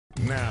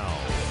Now,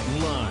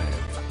 live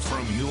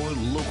from your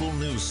local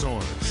news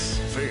source,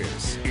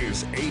 this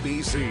is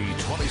ABC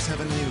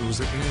 27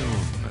 News at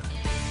noon.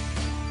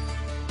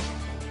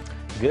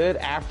 Good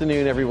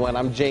afternoon, everyone.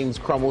 I'm James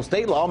Crummell.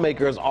 State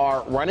lawmakers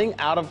are running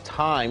out of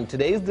time.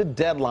 Today's the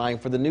deadline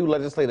for the new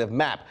legislative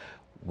map.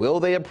 Will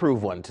they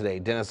approve one today?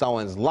 Dennis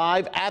Owens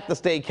live at the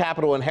state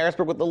capitol in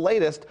Harrisburg with the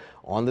latest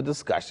on the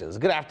discussions.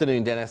 Good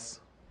afternoon, Dennis.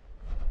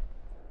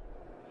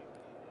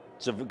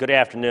 Good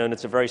afternoon.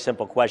 It's a very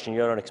simple question. You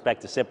don't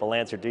expect a simple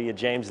answer, do you,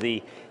 James?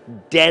 The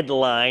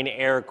deadline,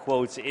 air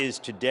quotes, is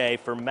today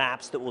for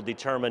maps that will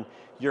determine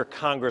your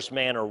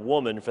congressman or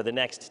woman for the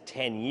next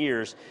 10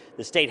 years.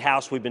 The State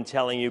House, we've been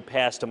telling you,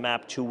 passed a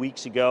map 2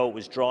 weeks ago. It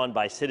was drawn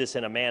by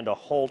citizen Amanda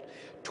Holt,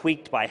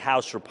 tweaked by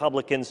House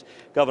Republicans.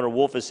 Governor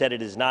Wolf has said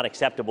it is not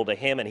acceptable to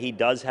him, and he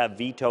does have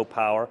veto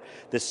power.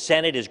 The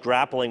Senate is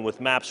grappling with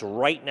maps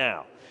right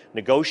now.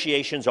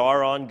 Negotiations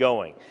are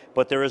ongoing,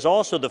 but there is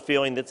also the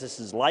feeling that this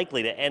is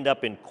likely to end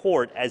up in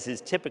court, as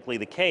is typically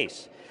the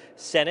case.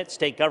 Senate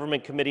State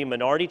Government Committee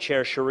Minority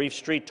Chair Sharif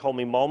Street told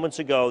me moments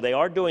ago they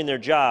are doing their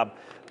job,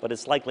 but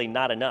it's likely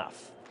not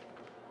enough.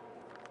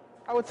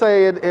 I would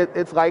say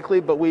it's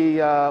likely, but we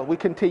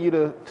continue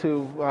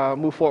to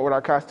move forward with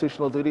our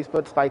constitutional duties,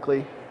 but it's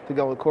likely to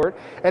go in court.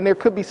 And there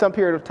could be some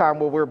period of time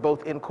where we're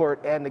both in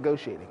court and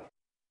negotiating.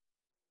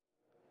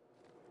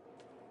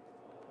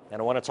 And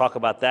I want to talk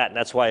about that, and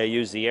that's why I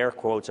use the air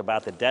quotes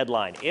about the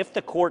deadline. If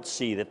the courts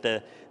see that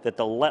the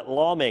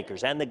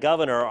lawmakers and the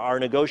governor are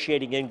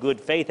negotiating in good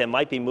faith and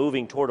might be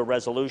moving toward a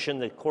resolution,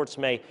 the courts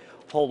may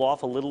hold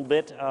off a little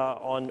bit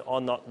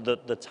on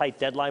the tight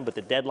deadline, but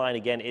the deadline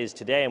again is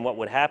today. And what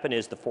would happen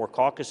is the four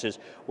caucuses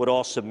would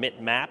all submit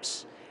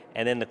maps,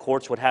 and then the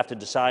courts would have to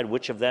decide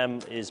which of them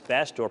is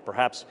best, or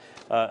perhaps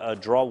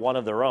draw one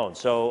of their own.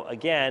 So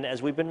again,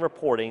 as we've been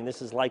reporting,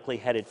 this is likely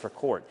headed for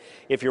court.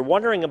 If you're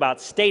wondering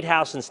about State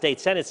House and State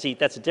Senate seat,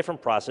 that's a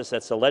different process.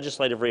 That's the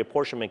Legislative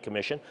Reapportionment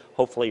Commission.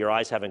 Hopefully your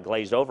eyes haven't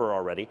glazed over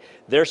already.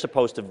 They're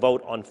supposed to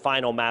vote on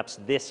final maps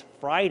this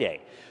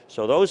Friday.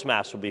 So those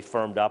maps will be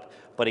firmed up.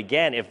 But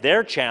again, if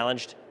they're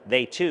challenged,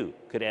 they too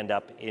could end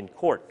up in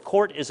court.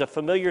 Court is a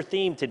familiar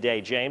theme today,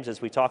 James, as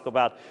we talk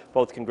about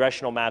both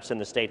congressional maps and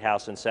the State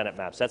House and Senate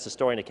maps. That's the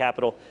story in the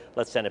Capitol.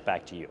 Let's send it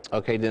back to you.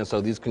 Okay, Dennis, so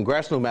these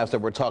congressional maps that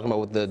we're talking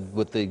about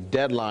with the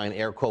deadline,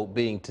 air quote,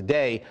 being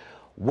today,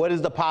 what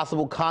is the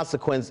possible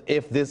consequence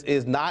if this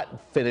is not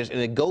finished and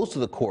it goes to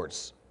the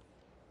courts?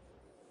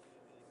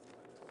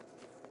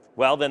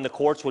 Well, then the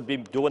courts would be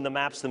doing the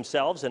maps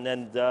themselves, and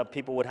then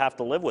people would have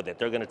to live with it.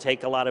 They're going to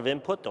take a lot of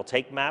input. They'll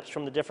take maps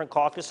from the different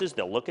caucuses.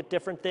 They'll look at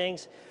different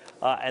things,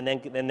 and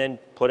then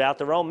put out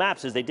their own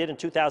maps, as they did in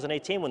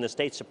 2018 when the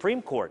state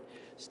Supreme Court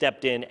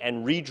stepped in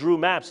and redrew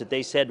maps that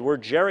they said were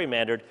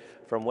gerrymandered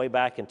from way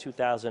back in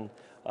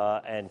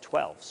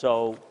 2012.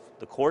 So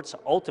the courts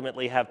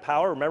ultimately have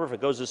power. Remember, if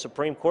it goes to the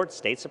Supreme Court,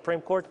 state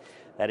Supreme Court,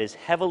 that is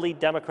heavily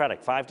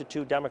Democratic,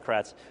 5-2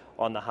 Democrats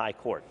on the high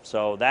court.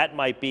 So that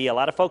might be, a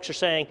lot of folks are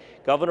saying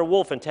Governor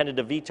Wolf intended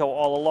to veto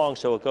all along,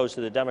 so it goes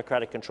to the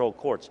Democratic-controlled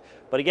courts.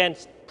 But again,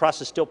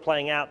 process still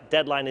playing out.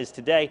 Deadline is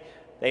today.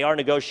 They are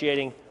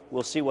negotiating.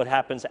 We'll see what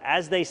happens.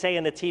 As they say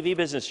in the TV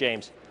business,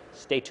 James,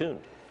 stay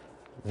tuned.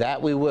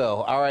 That we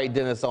will. All right,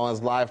 Dennis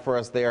Owens live for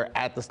us there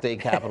at the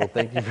state capitol.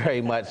 Thank you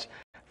very much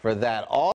for that.